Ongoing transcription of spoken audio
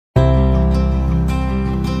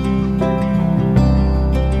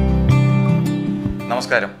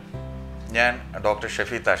നമസ്കാരം. ഞാൻ doctor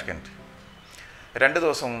Shafi Tashkent. 2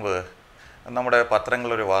 ദിവസം മുമ്പ് നമ്മുടെ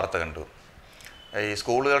പത്രങ്ങളിലൊരു വാർത്ത കണ്ടു. ഈ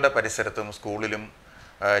സ്കൂളുകളുടെ പരിസരത്തും സ്കൂളിലും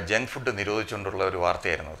ജങ്ക് ഫുഡ് നിരോധിച്ചുകൊണ്ടുള്ള ഒരു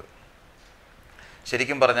വാർത്തയായിരുന്നു അത്.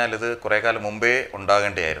 ശരിക്കും പറഞ്ഞാൽ ഇത് കുറേ കാലം മുമ്പേ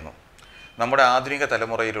ഉണ്ടാകേണ്ടതായിരുന്നു. നമ്മുടെ ആധുനിക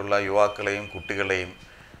തലമുറയിലുള്ള യുവാക്കളെയും കുട്ടികളെയും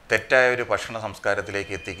തെറ്റായ ഒരു ഭക്ഷണ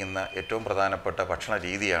സംസ്കാരത്തിലേക്ക് എത്തിക്കുന്ന ഏറ്റവും പ്രധാനപ്പെട്ട ഭക്ഷണ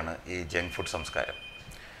രീതിയാണ് ഈ ജങ്ക് ഫുഡ് സംസ്കാരം.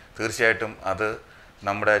 തീർച്ചയായിട്ടും അത്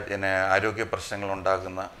നമ്മുടെ ആരോഗ്യ പ്രശ്നങ്ങൾ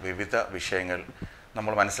ഉണ്ടാകുന്ന വിവിധ വിഷയങ്ങൾ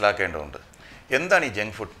നമ്മൾ മനസ്സിലാക്കേണ്ടതുണ്ട്. എന്താണ് ഈ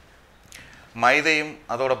ജങ്ക് ഫുഡ്? മൈദയും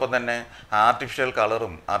അതോടൊപ്പം തന്നെ ആർട്ടിഫിഷ്യൽ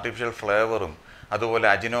കളറും ആർട്ടിഫിഷ്യൽ ഫ്ലേവറും അതുപോലെ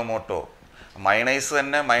അജിനോമോട്ടോ, മയണൈസ്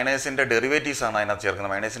തന്നെ, മയണൈസിൻ്റെ ഡെറിവേറ്റീവ്സാണ് അതിനകത്ത്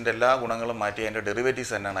ചേർക്കുന്നത്. മയണൈസിൻ്റെ എല്ലാ ഗുണങ്ങളും മാറ്റി അതിൻ്റെ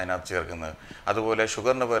ഡെറിവേറ്റീവ്സ് തന്നെയാണ് അതിനകത്ത് ചേർക്കുന്നത്. അതുപോലെ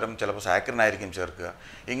ഷുഗറിന് പകരം ചിലപ്പോൾ സാക്കറിനായിരിക്കും ചേർക്കുക.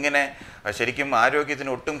 ഇങ്ങനെ ശരിക്കും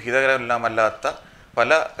ആരോഗ്യത്തിന് ഒട്ടും ഹിതകരമല്ലാത്ത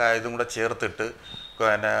പല ഇതും കൂടെ ചേർത്തിട്ട്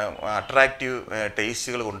അട്രാക്റ്റീവ്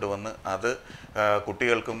ടേസ്റ്റുകൾ കൊണ്ടുവന്ന് അത്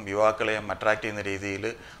കുട്ടികൾക്കും യുവാക്കളെയും അട്രാക്റ്റ് ചെയ്യുന്ന രീതിയിൽ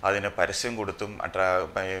അതിന് പരസ്യം കൊടുത്തും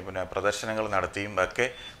പ്രദർശനങ്ങൾ നടത്തിയും ഒക്കെ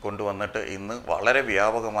കൊണ്ടുവന്നിട്ട് ഇന്ന് വളരെ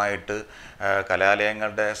വ്യാപകമായിട്ട്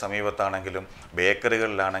കലാലയങ്ങളുടെ സമീപത്താണെങ്കിലും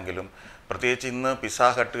ബേക്കറികളിലാണെങ്കിലും പ്രത്യേകിച്ച് ഇന്ന് പിസ്സ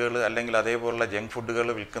ഹട്ടുകൾ അല്ലെങ്കിൽ അതേപോലുള്ള ജങ്ക് ഫുഡുകൾ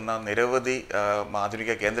വിൽക്കുന്ന നിരവധി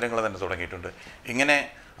ആധുനിക കേന്ദ്രങ്ങൾ തന്നെ തുടങ്ങിയിട്ടുണ്ട്. ഇങ്ങനെ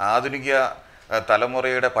ആധുനിക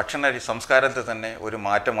തലമുറയുടെ ഭക്ഷണ സംസ്കാരത്തിൽ തന്നെ ഒരു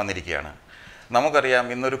മാറ്റം വന്നിരിക്കുകയാണ്. നമുക്കറിയാം,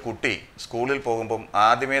 ഇന്നൊരു കുട്ടി സ്കൂളിൽ പോകുമ്പം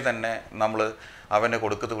ആദ്യമേ തന്നെ നമ്മൾ അവന്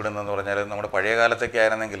കൊടുക്കത്ത് വിടുന്നതെന്ന് പറഞ്ഞാൽ നമ്മുടെ പഴയ കാലത്തൊക്കെ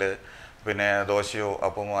ആയിരുന്നെങ്കിൽ പിന്നെ ദോശയോ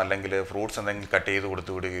അപ്പമോ അല്ലെങ്കിൽ ഫ്രൂട്ട്സ് എന്തെങ്കിലും കട്ട് ചെയ്ത്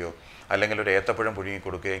കൊടുത്തു വിടുകയോ അല്ലെങ്കിൽ ഒരു ഏത്തപ്പഴം പുഴുങ്ങി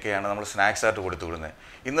കൊടുക്കുകയൊക്കെയാണ് നമ്മൾ സ്നാക്സായിട്ട് കൊടുത്തു വിടുന്നത്.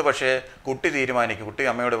 ഇന്ന് പക്ഷേ കുട്ടി തീരുമാനിക്കും, കുട്ടി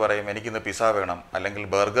അമ്മയോട് പറയും എനിക്കിന്ന് പിസ്സ വേണം, അല്ലെങ്കിൽ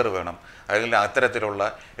ബർഗർ വേണം, അല്ലെങ്കിൽ അത്തരത്തിലുള്ള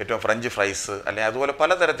ഏറ്റവും ഫ്രഞ്ച് ഫ്രൈസ്, അല്ലെങ്കിൽ അതുപോലെ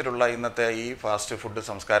പലതരത്തിലുള്ള ഇന്നത്തെ ഈ ഫാസ്റ്റ് ഫുഡ്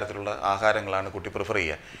സംസ്കാരത്തിലുള്ള ആഹാരങ്ങളാണ് കുട്ടി പ്രിഫർ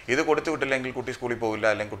ചെയ്യുക. ഇത് കൊടുത്തു വിട്ടില്ലെങ്കിൽ കുട്ടി സ്കൂളിൽ പോകില്ല,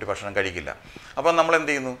 അല്ലെങ്കിൽ കുട്ടി ഭക്ഷണം കഴിക്കില്ല. അപ്പം നമ്മൾ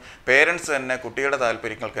എന്ത് ചെയ്യുന്നു? പേരൻസ് തന്നെ കുട്ടിയുടെ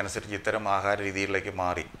താല്പര്യങ്ങൾക്കനുസരിച്ച് ഇത്തരം ആഹാര രീതിയിലേക്ക്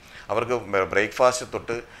മാറി. അവർക്ക് ബ്രേക്ക്ഫാസ്റ്റ്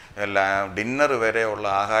തൊട്ട് ഡിന്നർ വരെയുള്ള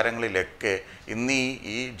ആഹാരങ്ങളിലൊക്കെ ഇന്ന്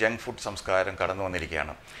ഈ ജങ്ക് ഫുഡ് സംസ്കാരം കടന്നു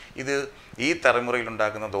വന്നിരിക്കുകയാണ്. ഇത് ഈ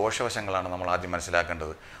തലമുറയിലുണ്ടാക്കുന്ന ദോഷവശങ്ങളാണ് നമ്മൾ ആദ്യം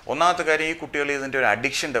മനസ്സിലാക്കേണ്ടത്. ഒന്നാമത്തെ കാര്യം, ഈ കുട്ടികൾ ഇതിൻ്റെ ഒരു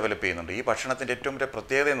അഡിക്ഷൻ ഡെവലപ്പ് ചെയ്യുന്നുണ്ട്. ഈ ഭക്ഷണത്തിൻ്റെ ഏറ്റവും വലിയ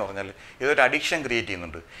പ്രത്യേകത എന്ന് പറഞ്ഞാൽ ഇതൊരു അഡിക്ഷൻ ക്രിയേറ്റ്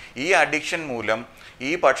ചെയ്യുന്നുണ്ട്. ഈ അഡിക്ഷൻ മൂലം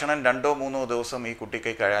ഈ ഭക്ഷണം 2-3 ദിവസം ഈ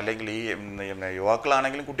കുട്ടിക്ക് അല്ലെങ്കിൽ ഈ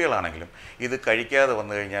യുവാക്കളാണെങ്കിലും കുട്ടികളാണെങ്കിലും ഇത് കഴിക്കാതെ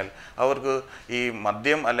വന്നു കഴിഞ്ഞാൽ അവർക്ക് ഈ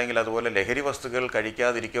മദ്യം അല്ലെങ്കിൽ അതുപോലെ ലഹരി വസ്തുക്കൾ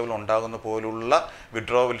കഴിക്കാതിരിക്കുമ്പോൾ ഉണ്ടാകുന്ന പോലുള്ള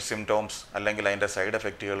വിഡ്രോവൽ സിംറ്റോംസ് അല്ലെങ്കിൽ അതിൻ്റെ സൈഡ്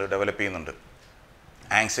എഫക്റ്റുകൾ ഡെവലപ്പ് ചെയ്യുന്നുണ്ട്.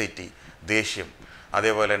 ആങ്സൈറ്റി, ദേഷ്യം,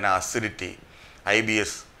 അതേപോലെ തന്നെ അസിഡിറ്റി,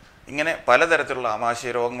 IBS, ഇങ്ങനെ പലതരത്തിലുള്ള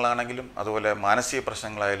ആമാശയ രോഗങ്ങളാണെങ്കിലും അതുപോലെ മാനസിക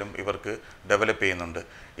പ്രശ്നങ്ങളായാലും ഇവർക്ക് ഡെവലപ്പ് ചെയ്യുന്നുണ്ട്.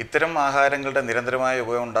 ഇത്തരം ആഹാരങ്ങളുടെ നിരന്തരമായ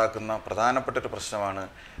ഉപയോഗം ഉണ്ടാക്കുന്ന പ്രധാനപ്പെട്ട ഒരു പ്രശ്നമാണ്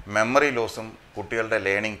മെമ്മറി ലോസും കുട്ടികളുടെ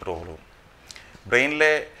ലേണിംഗ് പ്രോബ്ലവും.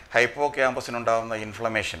 ബ്രെയിനിലെ ഹൈപ്പോ ക്യാമ്പസിനുണ്ടാകുന്ന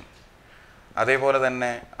ഇൻഫ്ലമേഷൻ, അതേപോലെ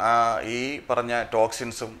തന്നെ ഈ പറഞ്ഞ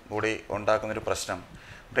ടോക്സിൻസും കൂടി ഉണ്ടാക്കുന്നൊരു പ്രശ്നം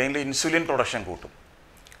ബ്രെയിനിൽ ഇൻസുലിൻ പ്രൊഡക്ഷൻ കൂട്ടും.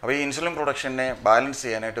 അപ്പോൾ ഈ ഇൻസുലിൻ പ്രൊഡക്ഷനെ ബാലൻസ്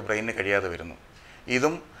ചെയ്യാനായിട്ട് ബ്രെയിനിന് കഴിയാതെ വരുന്നു.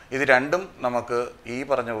 ഇത് രണ്ടും നമുക്ക് ഈ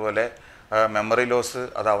പറഞ്ഞ പോലെ മെമ്മറി ലോസ്,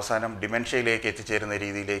 അത് അവസാനം ഡിമെൻഷ്യയിലേക്ക് എത്തിച്ചേരുന്ന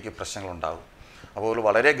രീതിയിലേക്ക് പ്രശ്നങ്ങളുണ്ടാകും. അപ്പോൾ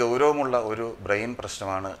വളരെ ഗൗരവമുള്ള ഒരു ബ്രെയിൻ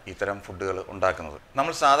പ്രശ്നമാണ് ഇത്തരം ഫുഡുകൾ ഉണ്ടാക്കുന്നത്.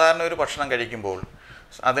 നമ്മൾ സാധാരണ ഒരു ഭക്ഷണം കഴിക്കുമ്പോൾ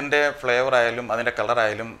അതിൻ്റെ ഫ്ലേവറായാലും അതിൻ്റെ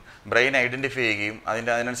കളറായാലും ബ്രെയിൻ ഐഡൻറ്റിഫൈ ചെയ്യുകയും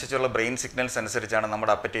അതിനനുസരിച്ചുള്ള ബ്രെയിൻ സിഗ്നൽസ് അനുസരിച്ചാണ്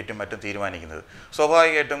നമ്മുടെ അപ്പറ്റൈറ്റും മറ്റും തീരുമാനിക്കുന്നത്.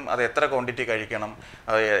 സ്വാഭാവികമായിട്ടും അത് എത്ര ക്വാണ്ടിറ്റി കഴിക്കണം,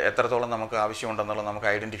 എത്രത്തോളം നമുക്ക് ആവശ്യമുണ്ടെന്നുള്ളത് നമുക്ക്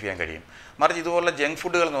ഐഡൻറ്റിഫൈ ചെയ്യാൻ കഴിയും. മറിച്ച് ഇതുപോലുള്ള ജങ്ക്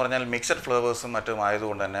ഫുഡുകൾ എന്ന് പറഞ്ഞാൽ മിക്സഡ് ഫ്ലേവേഴ്സും മറ്റും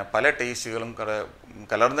ആയതുകൊണ്ട് തന്നെ പല ടേസ്റ്റുകളും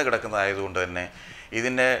കലർന്ന് കിടക്കുന്നതായതുകൊണ്ട് തന്നെ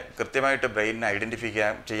ഇതിനെ കൃത്യമായിട്ട് ബ്രെയിനിനെ ഐഡൻറ്റിഫൈ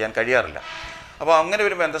ചെയ്യാൻ കഴിയാറില്ല. അപ്പോൾ അങ്ങനെ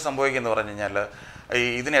വരുമ്പോൾ എന്താ സംഭവിക്കുന്നത് പറഞ്ഞു കഴിഞ്ഞാൽ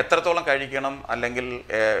ഇതിന് എത്രത്തോളം കഴിക്കണം, അല്ലെങ്കിൽ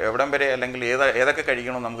എവിടം വരെ, അല്ലെങ്കിൽ ഏതൊക്കെ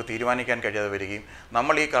കഴിക്കണം നമുക്ക് തീരുമാനിക്കാൻ കഴിയാതെ വരികയും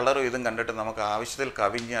നമ്മൾ ഈ കളറും ഇതും കണ്ടിട്ട് നമുക്ക് ആവശ്യത്തിൽ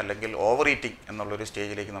കവിഞ്ഞ് അല്ലെങ്കിൽ ഓവർ ഈറ്റിംഗ് എന്നുള്ളൊരു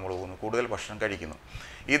സ്റ്റേജിലേക്ക് നമ്മൾ പോകുന്നു, കൂടുതൽ ഭക്ഷണം കഴിക്കുന്നു.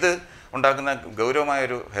 ഇത് ഉണ്ടാക്കുന്ന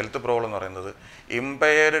ഗൗരവമായൊരു ഹെൽത്ത് പ്രോബ്ലം എന്ന് പറയുന്നത്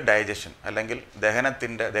ഇമ്പയർഡ് ഡൈജഷൻ, അല്ലെങ്കിൽ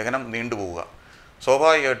ദഹനം നീണ്ടുപോവുക.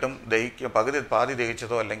 സ്വാഭാവികമായിട്ടും പാതി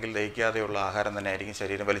ദഹിച്ചതോ അല്ലെങ്കിൽ ദഹിക്കാതെയുള്ള ആഹാരം തന്നെ ആയിരിക്കും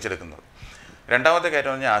ശരീരം വലിച്ചെടുക്കുന്നത്. രണ്ടാമത്തെ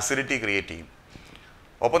കാര്യം പറഞ്ഞാൽ അസിഡിറ്റി ക്രിയേറ്റ് ചെയ്യും.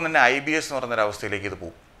 ഒപ്പം തന്നെ IBS എന്ന് പറയുന്നൊരവസ്ഥയിലേക്ക് ഇത്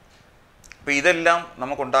പോകും. അപ്പോൾ ഇതെല്ലാം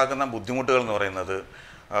നമുക്കുണ്ടാക്കുന്ന ബുദ്ധിമുട്ടുകൾ എന്ന് പറയുന്നത്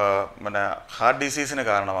ഹാർട്ട് ഡിസീസിന്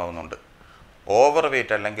കാരണമാകുന്നുണ്ട്, ഓവർ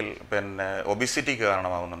വെയ്റ്റ് അല്ലെങ്കിൽ ഒബിസിറ്റിക്ക്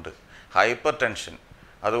കാരണമാകുന്നുണ്ട്, ഹൈപ്പർ ടെൻഷൻ,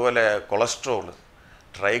 അതുപോലെ കൊളസ്ട്രോൾ,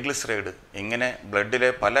 ട്രൈഗ്ലിസറൈഡ്, ഇങ്ങനെ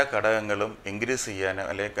ബ്ലഡിലെ പല ഘടകങ്ങളും ഇൻക്രീസ് ചെയ്യാൻ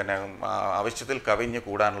അല്ലെങ്കിൽ ആവശ്യത്തിൽ കവിഞ്ഞ്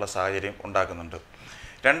കൂടാനുള്ള സാഹചര്യം ഉണ്ടാക്കുന്നുണ്ട്.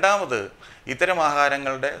 രണ്ടാമത്, ഇത്തരം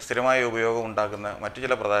ആഹാരങ്ങളുടെ സ്ഥിരമായ ഉപയോഗം ഉണ്ടാക്കുന്ന മറ്റു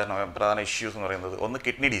ചില പ്രധാന ഇഷ്യൂസ് എന്ന് പറയുന്നത്, ഒന്ന്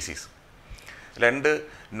kidney disease, 2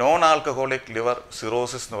 non alcoholic liver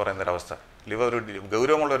cirrhosis എന്ന് പറയുന്നൊരവസ്ഥ. ലിവർ ഒരു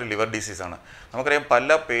ഗൗരവമുള്ള ഒരു ലിവർ ഡിസീസാണ്. നമുക്കറിയാം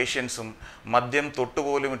പല പേഷ്യൻസും മദ്യം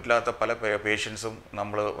തൊട്ടുപോലും ഇല്ലാത്ത പല പേഷ്യൻസും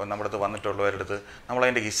നമ്മുടെ അടുത്ത് വന്നിട്ടുള്ളവരുടെ അടുത്ത്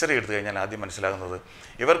നമ്മളതിൻ്റെ ഹിസ്റ്ററി എടുത്തു കഴിഞ്ഞാൽ ആദ്യം മനസ്സിലാകുന്നത്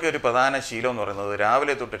ഇവർക്ക് ഒരു പ്രധാന ശീലം എന്ന് പറയുന്നത്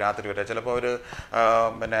രാവിലെ തൊട്ട് രാത്രി വരെ, ചിലപ്പോൾ അവർ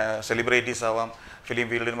സെലിബ്രിറ്റീസ് ആവാം, ഫിലിം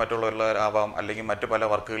ഫീൽഡിൽ മറ്റുള്ളവരാവാം, അല്ലെങ്കിൽ മറ്റു പല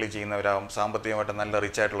വർക്കുകളിൽ ചെയ്യുന്നവരാവും, സാമ്പത്തികമായിട്ട് നല്ല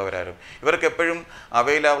റിച്ച് ആയിട്ടുള്ളവരാരും. ഇവർക്ക് എപ്പോഴും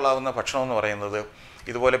അവൈലബിൾ ആവുന്ന ഭക്ഷണം എന്ന് പറയുന്നത്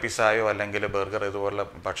ഇതുപോലെ പിസ്സായോ അല്ലെങ്കിൽ ബർഗർ ഇതുപോലുള്ള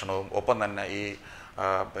ഭക്ഷണവും ഒപ്പം തന്നെ ഈ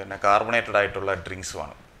കാർബണേറ്റഡ് ആയിട്ടുള്ള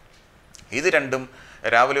ഡ്രിങ്ക്സുമാണ്. ഇത് രണ്ടും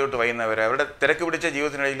രാവിലെ തൊട്ട് വൈകുന്നവരെ അവരുടെ തിരക്ക് പിടിച്ച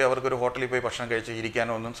ജീവിതത്തിനിടയിൽ അവർക്കൊരു ഹോട്ടലിൽ പോയി ഭക്ഷണം കഴിച്ച്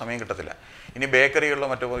ഇരിക്കാനോ ഒന്നും സമയം കിട്ടത്തില്ല. ഇനി ബേക്കറികളിലോ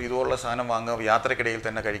മറ്റോ ഇതുപോലുള്ള സാധനം വാങ്ങുക, യാത്രക്കിടയിൽ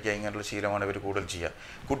തന്നെ കഴിക്കുക, ഇങ്ങനെയുള്ള ശീലമാണ് ഇവർ കൂടുതൽ ചെയ്യുക.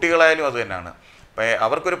 കുട്ടികളായാലും അത് തന്നെയാണ്.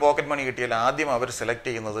 അവർക്കൊരു പോക്കറ്റ് മണി കിട്ടിയാൽ ആദ്യം അവർ സെലക്ട്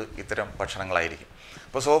ചെയ്യുന്നത് ഇത്തരം ഭക്ഷണങ്ങളായിരിക്കും.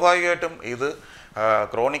 അപ്പോൾ സ്വാഭാവികമായിട്ടും ഇത്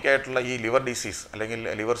ക്രോണിക് ആയിട്ടുള്ള ഈ ലിവർ ഡിസീസ് അല്ലെങ്കിൽ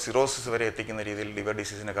ലിവർ സിറോസിസ് വരെ എത്തിക്കുന്ന രീതിയിൽ ലിവർ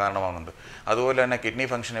ഡിസീസിന് കാരണമാകുന്നുണ്ട്. അതുപോലെ തന്നെ കിഡ്നി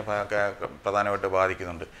ഫംഗ്ഷനെ പ്രധാനമായിട്ട്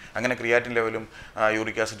ബാധിക്കുന്നുണ്ട്. അങ്ങനെ ക്രിയാറ്റിൻ ലെവലും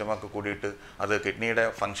യൂറിക് ആസിഡും ഒക്കെ കൂടിയിട്ട് അത് കിഡ്നിയുടെ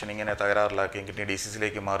ഫംഗ്ഷനിങ്ങിനെ തകരാറിലാക്കുകയും കിഡ്നി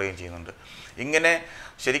ഡിസീസിലേക്ക് മാറുകയും ചെയ്യുന്നുണ്ട്. ഇങ്ങനെ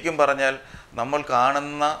ശരിക്കും പറഞ്ഞാൽ നമ്മൾ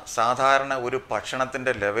കാണുന്ന സാധാരണ ഒരു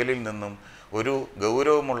ഭക്ഷണത്തിൻ്റെ ലെവലിൽ നിന്നും ഒരു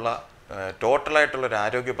ഗൗരവമുള്ള ടോട്ടലായിട്ടുള്ളൊരു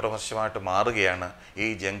ആരോഗ്യ പ്രശ്നമായിട്ട് മാറുകയാണ് ഈ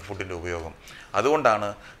ജങ്ക് ഫുഡിൻ്റെ ഉപയോഗം. അതുകൊണ്ടാണ്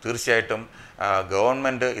തീർച്ചയായിട്ടും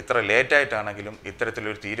ഗവൺമെൻറ് ഇത്ര ലേറ്റായിട്ടാണെങ്കിലും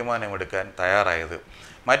ഇത്തരത്തിലൊരു തീരുമാനമെടുക്കാൻ തയ്യാറായത്.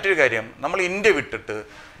 മറ്റൊരു കാര്യം, നമ്മൾ ഇന്ത്യ വിട്ടിട്ട്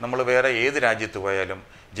നമ്മൾ വേറെ ഏത് രാജ്യത്ത് പോയാലും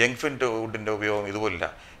ജങ്ക് ഫുഡിൻ്റെ ഉപയോഗം ഇതുപോലില്ല.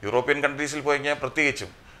 യൂറോപ്യൻ കൺട്രീസിൽ പോയി കഴിഞ്ഞാൽ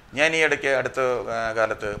പ്രത്യേകിച്ചും, ഞാൻ ഈ ഇടയ്ക്ക് അടുത്ത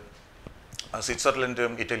കാലത്ത്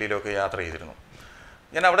സ്വിറ്റ്സർലൻഡും ഇറ്റലിയിലും ഒക്കെ യാത്ര ചെയ്തിരുന്നു.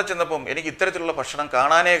 ഞാൻ അവിടെ ചെന്നപ്പം എനിക്ക് ഇത്തരത്തിലുള്ള ഭക്ഷണം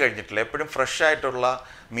കാണാനേ കഴിഞ്ഞിട്ടില്ല. എപ്പോഴും ഫ്രഷ് ആയിട്ടുള്ള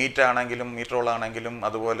മീറ്റാണെങ്കിലും മീറ്റ് റോളാണെങ്കിലും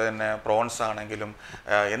അതുപോലെ തന്നെ പ്രോൺസ് ആണെങ്കിലും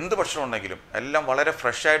എന്ത് ഭക്ഷണം ഉണ്ടെങ്കിലും എല്ലാം വളരെ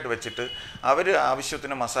ഫ്രഷായിട്ട് വെച്ചിട്ട് അവർ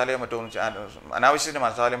ആവശ്യത്തിന് മസാലയോ അനാവശ്യത്തിന്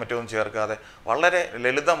മസാലയോ മറ്റോ ചേർക്കാതെ വളരെ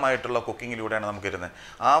ലളിതമായിട്ടുള്ള കുക്കിങ്ങിലൂടെയാണ് നമുക്കിരുന്നത്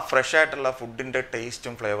ആ ഫ്രഷ് ആയിട്ടുള്ള ഫുഡിൻ്റെ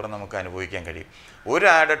ടേസ്റ്റും ഫ്ലേവറും നമുക്ക് അനുഭവിക്കാൻ കഴിയും. ഒരു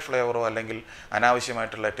ആഡഡ് ഫ്ലേവറോ അല്ലെങ്കിൽ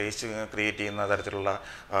അനാവശ്യമായിട്ടുള്ള ടേസ്റ്റ് ക്രിയേറ്റ് ചെയ്യുന്ന തരത്തിലുള്ള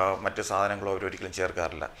മറ്റ് സാധനങ്ങളോ അവരൊരിക്കലും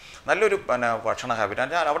ചേർക്കാറില്ല. നല്ലൊരു ഭക്ഷണ ഹാബിറ്റ്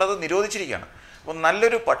അവിടെ അത് നിരോധിച്ചിരിക്കുകയാണ്. അപ്പോൾ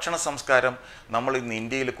നല്ലൊരു ഭക്ഷണ സംസ്കാരം നമ്മൾ ഇന്ന്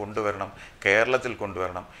ഇന്ത്യയിൽ കൊണ്ടുവരണം, കേരളത്തിൽ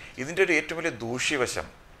കൊണ്ടുവരണം. ഇതിൻ്റെ ഒരു ഏറ്റവും വലിയ ദൂഷ്യവശം,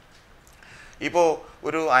 ഇപ്പോൾ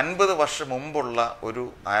ഒരു 50 വർഷം മുമ്പുള്ള ഒരു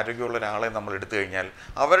ആരോഗ്യമുള്ള ഒരാളെ നമ്മൾ എടുത്തു കഴിഞ്ഞാൽ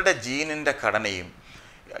അവരുടെ ജീനിൻ്റെ ഘടനയും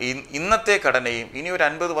ഇന്നത്തെ ഘടനയും ഇനി ഒരു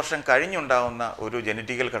 50 വർഷം കഴിഞ്ഞുണ്ടാകുന്ന ഒരു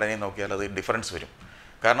ജനറ്റിക്കൽ ഘടനയും നോക്കിയാൽ അത് ഡിഫറൻസ് വരും.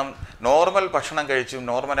 കാരണം നോർമൽ ഭക്ഷണം കഴിച്ചും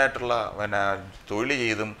നോർമലായിട്ടുള്ള തൊഴിൽ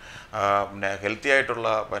ചെയ്തും ഹെൽത്തി ആയിട്ടുള്ള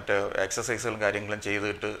മറ്റ് എക്സസൈസുകളും കാര്യങ്ങളും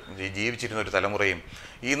ചെയ്തിട്ട് ജീവിച്ചിരുന്ന ഒരു തലമുറയും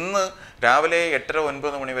ഇന്ന് രാവിലെ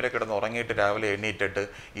 8-9 മണി വരെ കിടന്ന് ഉറങ്ങിയിട്ട് രാവിലെ എണ്ണീറ്റിട്ട്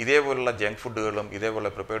ഇതേപോലുള്ള ജങ്ക് ഫുഡുകളും ഇതേപോലെ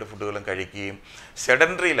പ്രിപ്പയർഡ് ഫുഡുകളും കഴിക്കുകയും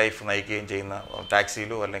സെഡൻറ്ററി ലൈഫ് നയിക്കുകയും ചെയ്യുന്ന,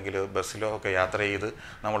 ടാക്സിയിലോ അല്ലെങ്കിൽ ബസ്സിലോ ഒക്കെ യാത്ര ചെയ്ത്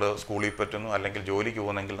നമ്മൾ സ്കൂളിൽ പറ്റുന്നു അല്ലെങ്കിൽ ജോലിക്ക്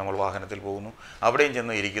പോകുന്നെങ്കിൽ നമ്മൾ വാഹനത്തിൽ പോകുന്നു, അവിടെയും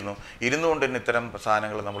ചെന്ന് ഇരുന്നുകൊണ്ട് തന്നെ ഇത്തരം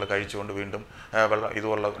സാധനങ്ങൾ നമ്മൾ കഴിച്ചുകൊണ്ട് വീണ്ടും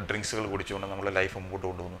ഇതുപോലുള്ള ഡ്രിങ്ക്സുകൾ കുടിച്ചുകൊണ്ട് നമ്മൾ ലൈഫ് മുമ്പോട്ട്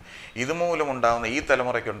കൊണ്ടുപോകുന്നു. ഇതുമൂലം ഉണ്ടാകുന്ന ഈ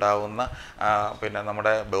തലമുറയ്ക്ക് ഉണ്ടാകുന്ന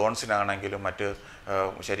നമ്മുടെ ബോൺസിനാണെങ്കിലും മറ്റ്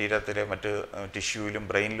ശരീരത്തിലെ മറ്റ് ടിഷ്യൂവിലും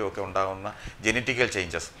ബ്രെയിനിലും ഒക്കെ ഉണ്ടാകുന്ന ജനറ്റിക്കൽ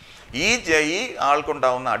ചേഞ്ചസ്, ഈ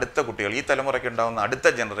ആൾക്കുണ്ടാകുന്ന അടുത്ത കുട്ടികൾ, ഈ തലമുറയ്ക്ക് ഉണ്ടാകുന്ന അടുത്ത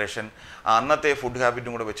ജനറേഷൻ അന്നത്തെ ഫുഡ്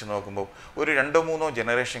ഹാബിറ്റും കൂടെ വെച്ച് നോക്കുമ്പോൾ ഒരു 2-3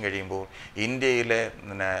 ജനറേഷൻ കഴിയുമ്പോൾ ഇന്ത്യയിലെ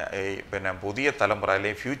പുതിയ തലമുറ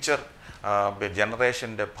അല്ലെങ്കിൽ ഫ്യൂച്ചർ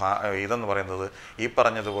ജനറേഷൻ്റെ ഇതെന്ന് പറയുന്നത് ഈ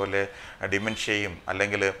പറഞ്ഞതുപോലെ ഡിമെൻഷ്യയും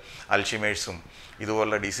അല്ലെങ്കിൽ അൽഷിമേഴ്സും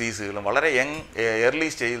ഇതുപോലുള്ള ഡിസീസുകളും വളരെ ഏർലി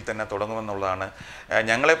സ്റ്റേജിൽ തന്നെ തുടങ്ങുമെന്നുള്ളതാണ്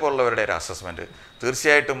ഞങ്ങളെപ്പോലുള്ളവരുടെ ഒരു അസസ്മെൻറ്റ്.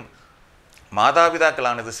 തീർച്ചയായിട്ടും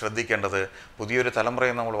മാതാപിതാക്കളാണ് ഇത് ശ്രദ്ധിക്കേണ്ടത്. പുതിയൊരു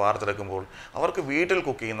തലമുറയെ നമ്മൾ വാർത്തെടുക്കുമ്പോൾ അവർക്ക് വീട്ടിൽ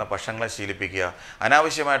കുക്ക് ചെയ്യുന്ന ഭക്ഷണങ്ങളെ ശീലിപ്പിക്കുക.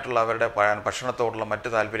 അനാവശ്യമായിട്ടുള്ള അവരുടെ ഭക്ഷണത്തോടുള്ള മറ്റ്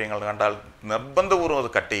താല്പര്യങ്ങൾ കണ്ടാൽ നിർബന്ധപൂർവ്വം അത്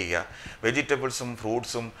കട്ട് ചെയ്യുക. വെജിറ്റബിൾസും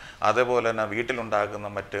ഫ്രൂട്ട്സും അതേപോലെ തന്നെ വീട്ടിലുണ്ടാക്കുന്ന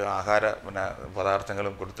മറ്റ്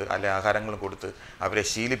പദാർത്ഥങ്ങളും കൊടുത്ത് അല്ലെങ്കിൽ ആഹാരങ്ങളും കൊടുത്ത് അവരെ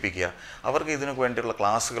ശീലിപ്പിക്കുക. അവർക്ക് ഇതിനു വേണ്ടിയുള്ള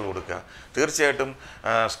ക്ലാസ്സുകൾ കൊടുക്കുക. തീർച്ചയായിട്ടും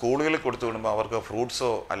സ്കൂളുകളിൽ കൊടുത്തു വിടുമ്പോൾ അവർക്ക്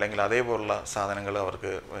ഫ്രൂട്ട്സോ അല്ലെങ്കിൽ അതേപോലുള്ള സാധനങ്ങൾ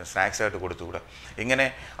അവർക്ക് സ്നാക്സായിട്ട് കൊടുത്തുവിടുക. ഇങ്ങനെ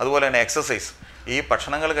അതുപോലെ തന്നെ എക്സസൈസ്, ഈ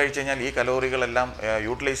ഭക്ഷണങ്ങൾ കഴിച്ചു കഴിഞ്ഞാൽ ഈ കലോറികളെല്ലാം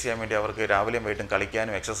യൂട്ടിലൈസ് ചെയ്യാൻ വേണ്ടി അവർക്ക് രാവിലെയും വൈകിട്ടും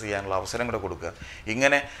കളിക്കാനും എക്സസൈസ് ചെയ്യാനുള്ള അവസരം കൂടെ കൊടുക്കുക.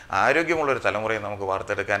 ഇങ്ങനെ ആരോഗ്യമുള്ളൊരു തലമുറയെ നമുക്ക്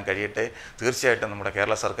വാർത്തെടുക്കാൻ കഴിയട്ടെ. തീർച്ചയായിട്ടും നമ്മുടെ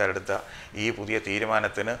കേരള സർക്കാർ എടുത്ത ഈ പുതിയ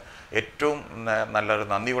തീരുമാനത്തിന് ഏറ്റവും നല്ലൊരു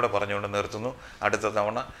നന്ദി കൂടെ പറഞ്ഞുകൊണ്ട് നിർത്തുന്നു. അടുത്ത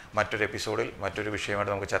തവണ മറ്റൊരു എപ്പിസോഡിൽ മറ്റൊരു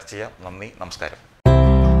വിഷയമായിട്ട് നമുക്ക് ചർച്ച ചെയ്യാം. നന്ദി, നമസ്കാരം.